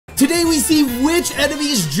today we see which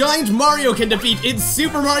enemies Giant Mario can defeat in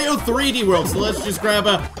Super Mario 3D World. So let's just grab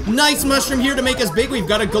a nice mushroom here to make us big. We've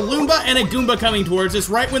got a Galoomba and a Goomba coming towards us.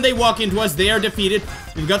 Right when they walk into us, they are defeated.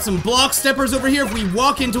 We've got some block steppers over here. If we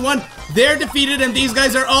walk into one, they're defeated, and these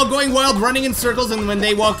guys are all going wild, running in circles, and when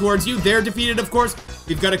they walk towards you, they're defeated, of course.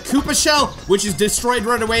 We've got a Koopa shell, which is destroyed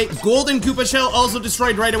right away. Golden Koopa shell, also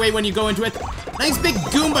destroyed right away when you go into it. Nice big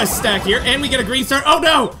Goomba stack here, and we get a green star. Oh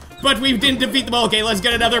no! But we didn't defeat them all. Okay, let's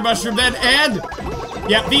get another mushroom then, and...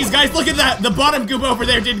 yeah, these guys, look at that! The bottom Goomba over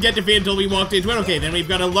there didn't get defeated until we walked into it. Okay, then we've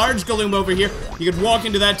got a large Galoomba over here. You could walk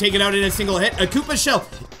into that, take it out in a single hit. A Koopa shell.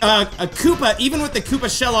 A Koopa, even with the Koopa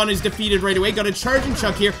shell on, is defeated right away. Got a charging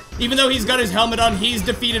Chuck here. Even though he's got his helmet on, he's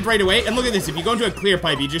defeated right away. And look at this, if you go into a clear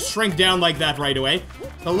pipe, you just shrink down like that right away.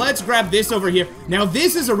 So let's grab this over here. Now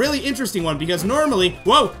this is a really interesting one because normally,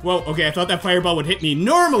 whoa, okay, I thought that fireball would hit me.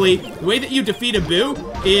 Normally, the way that you defeat a Boo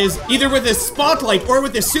is either with a spotlight or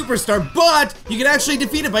with a superstar, but you can actually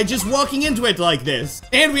defeat it by just walking into it like this.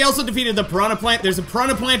 And we also defeated the piranha plant. There's a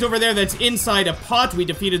piranha plant over there that's inside a pot. We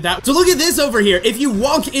defeated that. So look at this over here. If you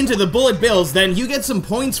walk into the bullet bills, then you get some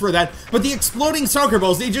points for that. But the exploding soccer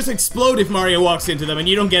balls, they just explode if Mario walks into them and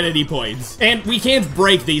you don't get any points. And we can't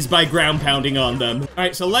break these by ground pounding on them. All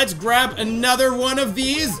right, so let's grab another one of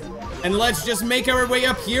these. And let's just make our way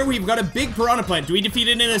up here. We've got a big piranha plant. Do we defeat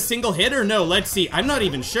it in a single hit or no? Let's see. I'm not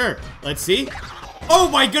even sure. Let's see. Oh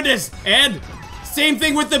my goodness. And same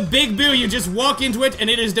thing with the big Boo. You just walk into it and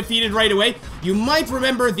it is defeated right away. You might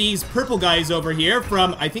remember these purple guys over here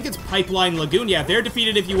from, I think it's Pipeline Lagoon. Yeah, they're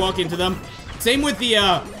defeated if you walk into them. Same with the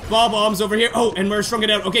bob-ombs over here. Oh, and we're shrunk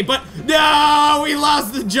it out. Okay, but no, we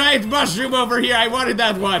lost the giant mushroom over here. I wanted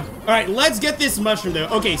that one. All right, let's get this mushroom though.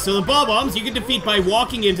 Okay, so the bob-ombs you can defeat by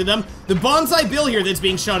walking into them. The bonsai bill here that's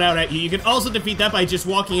being shot out at you, you can also defeat that by just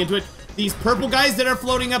walking into it. These purple guys that are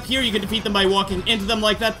floating up here, you can defeat them by walking into them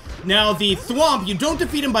like that. Now, the thwomp, you don't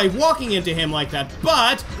defeat him by walking into him like that,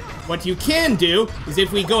 but what you can do is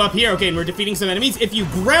if we go up here, okay, and we're defeating some enemies, if you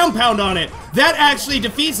ground pound on it, that actually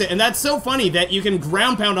defeats it. And that's so funny that you can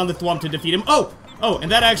ground pound on the thwomp to defeat him. Oh,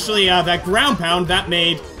 and that actually, that ground pound, that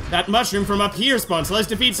made that mushroom from up here spawn. So let's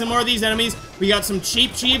defeat some more of these enemies. We got some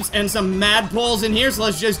cheeps and some mad poles in here, so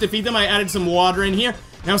let's just defeat them. I added some water in here.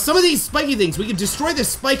 Now, some of these spiky things, we could destroy the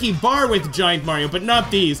spiky bar with Giant Mario, but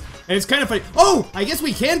not these. And it's kind of funny. Oh, I guess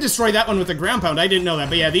we can destroy that one with a ground pound. I didn't know that.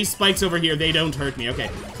 But yeah, these spikes over here, they don't hurt me.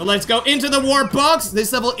 Okay, so let's go into the warp box.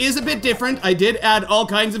 This level is a bit different. I did add all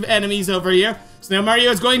kinds of enemies over here. So now Mario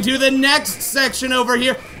is going to the next section over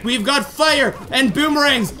here. We've got fire and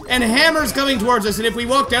boomerangs and hammers coming towards us. And if we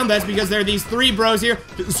walk down, that's because there are these three bros here.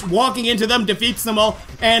 Just walking into them defeats them all.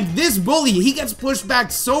 And this bully, he gets pushed back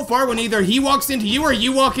so far when either he walks into you or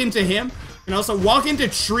you walk into him. And also walk into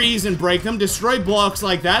trees and break them, destroy blocks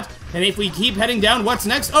like that. And if we keep heading down, what's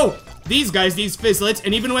next? Oh, these guys, these fizzlets.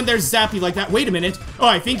 And even when they're zappy like that, wait a minute. Oh,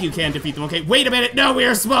 I think you can defeat them. Okay, wait a minute. No, we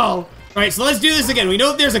are small. Alright, so let's do this again. We know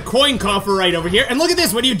that there's a coin coffer right over here. And look at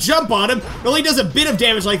this, when you jump on him, it only does a bit of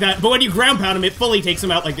damage like that. But when you ground pound him, it fully takes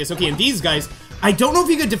him out like this. Okay, and these guys, I don't know if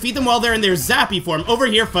you could defeat them while they're in their zappy form. Over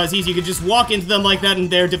here, fuzzies, you could just walk into them like that and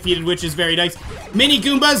they're defeated, which is very nice. Mini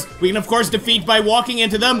Goombas, we can of course defeat by walking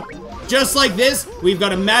into them. Just like this, we've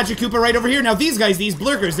got a Magic Koopa right over here. Now these guys, these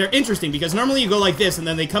blurkers, they're interesting because normally you go like this and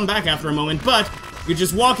then they come back after a moment, but you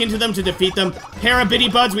just walk into them to defeat them.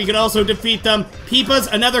 Parabitty Buds, we could also defeat them.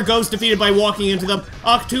 Peepas, another ghost defeated by walking into them.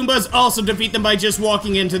 Octoombas, also defeat them by just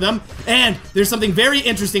walking into them. And there's something very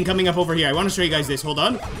interesting coming up over here. I want to show you guys this. Hold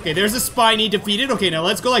on. Okay, there's a Spiny defeated. Okay, now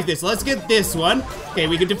let's go like this. Let's get this one. Okay,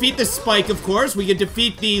 we could defeat the Spike, of course. We could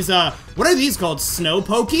defeat these, what are these called? Snow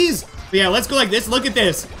pokeys? But yeah, let's go like this. Look at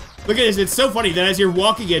this. Look at this, it's so funny that as you're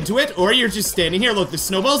walking into it, or you're just standing here, look, the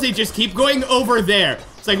snowballs, they just keep going over there.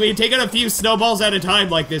 It's like we take out a few snowballs at a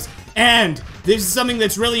time like this. And this is something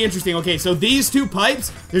that's really interesting. Okay, so these two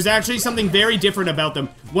pipes, there's actually something very different about them.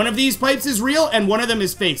 One of these pipes is real, and one of them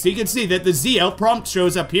is fake. So you can see that the ZL prompt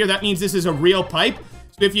shows up here. That means this is a real pipe.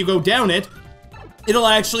 So if you go down it, it'll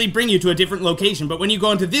actually bring you to a different location. But when you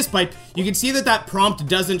go into this pipe, you can see that that prompt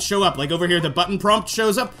doesn't show up. Like over here, the button prompt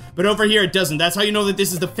shows up, but over here it doesn't. That's how you know that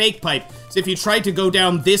this is the fake pipe. So if you try to go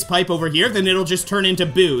down this pipe over here, then it'll just turn into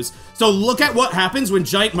boos. So look at what happens when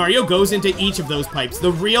Giant Mario goes into each of those pipes.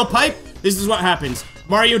 The real pipe, this is what happens.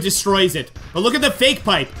 Mario destroys it. But look at the fake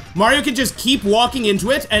pipe. Mario can just keep walking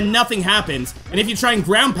into it and nothing happens. And if you try and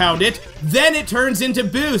ground pound it, then it turns into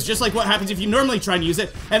boos, just like what happens if you normally try and use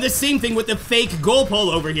it. And the same thing with the fake goal pole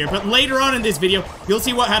over here. But later on in this video, you'll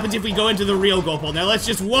see what happens if we go into the real goal pole. Now let's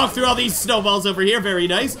just walk through all these snowballs over here. Very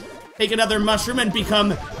nice. take another mushroom and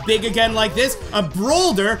become big again like this. A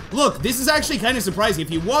boulder, look, this is actually kind of surprising. If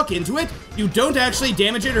you walk into it, you don't actually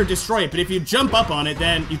damage it or destroy it, but if you jump up on it,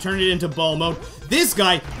 then you turn it into ball mode. This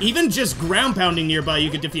guy, even just ground pounding nearby, you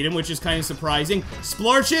could defeat him, which is kind of surprising.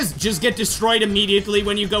 Splorches just get destroyed immediately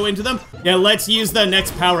when you go into them. Yeah, let's use the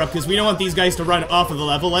next power-up, because we don't want these guys to run off of the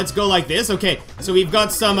level. Let's go like this. Okay, so we've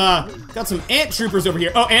got some ant troopers over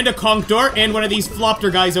here. Oh, and a conch door, and one of these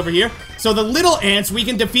flopter guys over here. So the little ants, we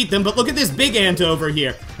can defeat them, but look at this big ant over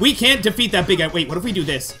here. We can't defeat that big ant. Wait, what if we do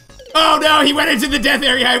this? Oh no, he went into the death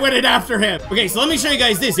area. I went in after him. Okay, so let me show you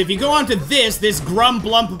guys this. If you go onto this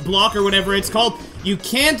grumblump block or whatever it's called, you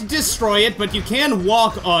can't destroy it, but you can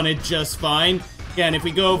walk on it just fine. Again, if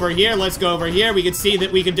we go over here, let's go over here. We can see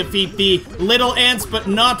that we can defeat the little ants, but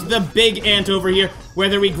not the big ant over here,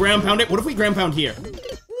 whether we ground pound it. What if we ground pound here?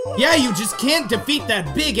 Yeah, you just can't defeat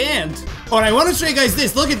that big ant. Oh, and I want to show you guys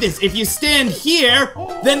this. Look at this. If you stand here,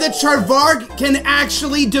 then the Charvarg can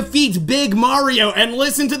actually defeat Big Mario, and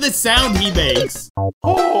listen to the sound he makes.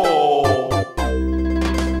 Oh.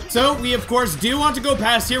 So, we of course do want to go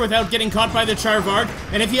past here without getting caught by the Charvarg,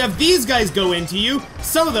 and if you have these guys go into you,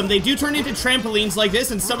 some of them, they do turn into trampolines like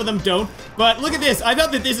this, and some of them don't. But look at this. I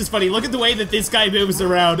thought that this is funny. Look at the way that this guy moves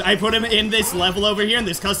around. I put him in this level over here, in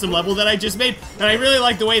this custom level that I just made, and I really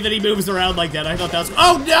like the way that he moves around like that. I thought that was—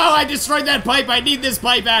 oh no, I destroyed that pipe. I need this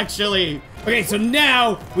pipe, actually. Okay, so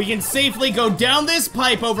now we can safely go down this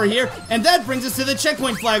pipe over here, and that brings us to the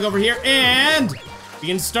checkpoint flag over here, and we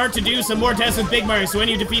can start to do some more tests with Big Mario. So when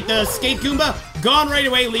you defeat the skate Goomba, gone right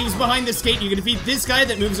away, leaves behind the skate. You can defeat this guy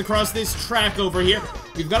that moves across this track over here.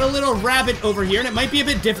 We've got a little rabbit over here, and it might be a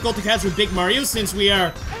bit difficult to catch with Big Mario since we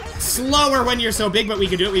are slower when you're so big, but we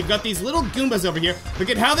can do it. We've got these little Goombas over here. Look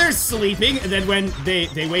at how they're sleeping, and then when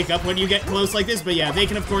they wake up when you get close like this. But yeah, they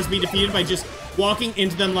can of course be defeated by just walking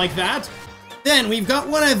into them like that. Then we've got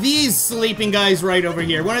one of these sleeping guys right over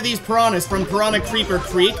here. One of these piranhas from Piranha Creeper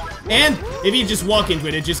Creek. And if you just walk into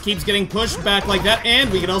it, it just keeps getting pushed back like that.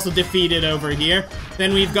 And we can also defeat it over here.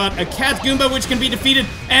 Then we've got a cat Goomba, which can be defeated.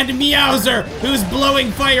 And Meowser, who's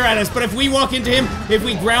blowing fire at us. But if we walk into him, if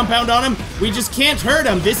we ground pound on him, we just can't hurt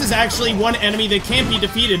him. This is actually one enemy that can't be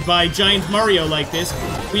defeated by Giant Mario like this.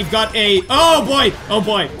 We've got a— oh boy, oh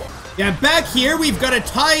boy. Yeah, back here, we've got a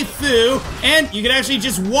Taifu, and you can actually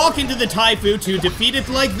just walk into the Taifu to defeat it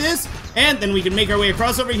like this, and then we can make our way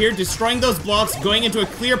across over here, destroying those blocks, going into a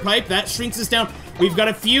clear pipe. That shrinks us down. We've got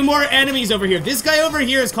a few more enemies over here. This guy over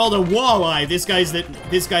here is called a walleye. This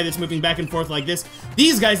guy that's moving back and forth like this.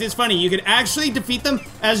 These guys, it's funny, you can actually defeat them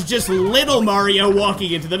as just little Mario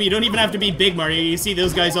walking into them. You don't even have to be Big Mario. You see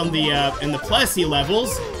those guys on the, in the Plessy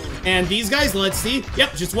levels. And these guys, let's see.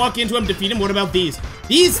 Yep, just walk into them, defeat them. What about these?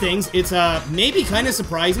 These things, it's maybe kind of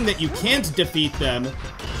surprising that you can't defeat them.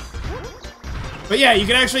 But yeah, you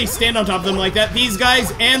can actually stand on top of them like that. These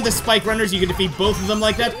guys and the spike runners, you can defeat both of them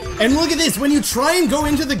like that. And look at this, when you try and go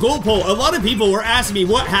into the gold pole, a lot of people were asking me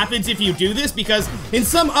what happens if you do this, because in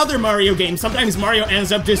some other Mario games, sometimes Mario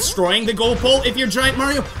ends up destroying the gold pole if you're Giant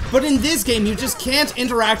Mario. But in this game, you just can't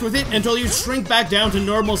interact with it until you shrink back down to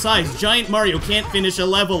normal size. Giant Mario can't finish a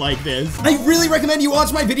level like this. I really recommend you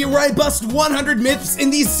watch my video where I bust 100 myths in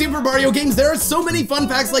these Super Mario games. There are so many fun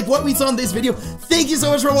facts like what we saw in this video. Thank you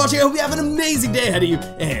so much for watching. I hope you have an amazing day ahead of you,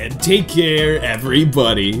 and take care,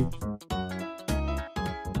 everybody.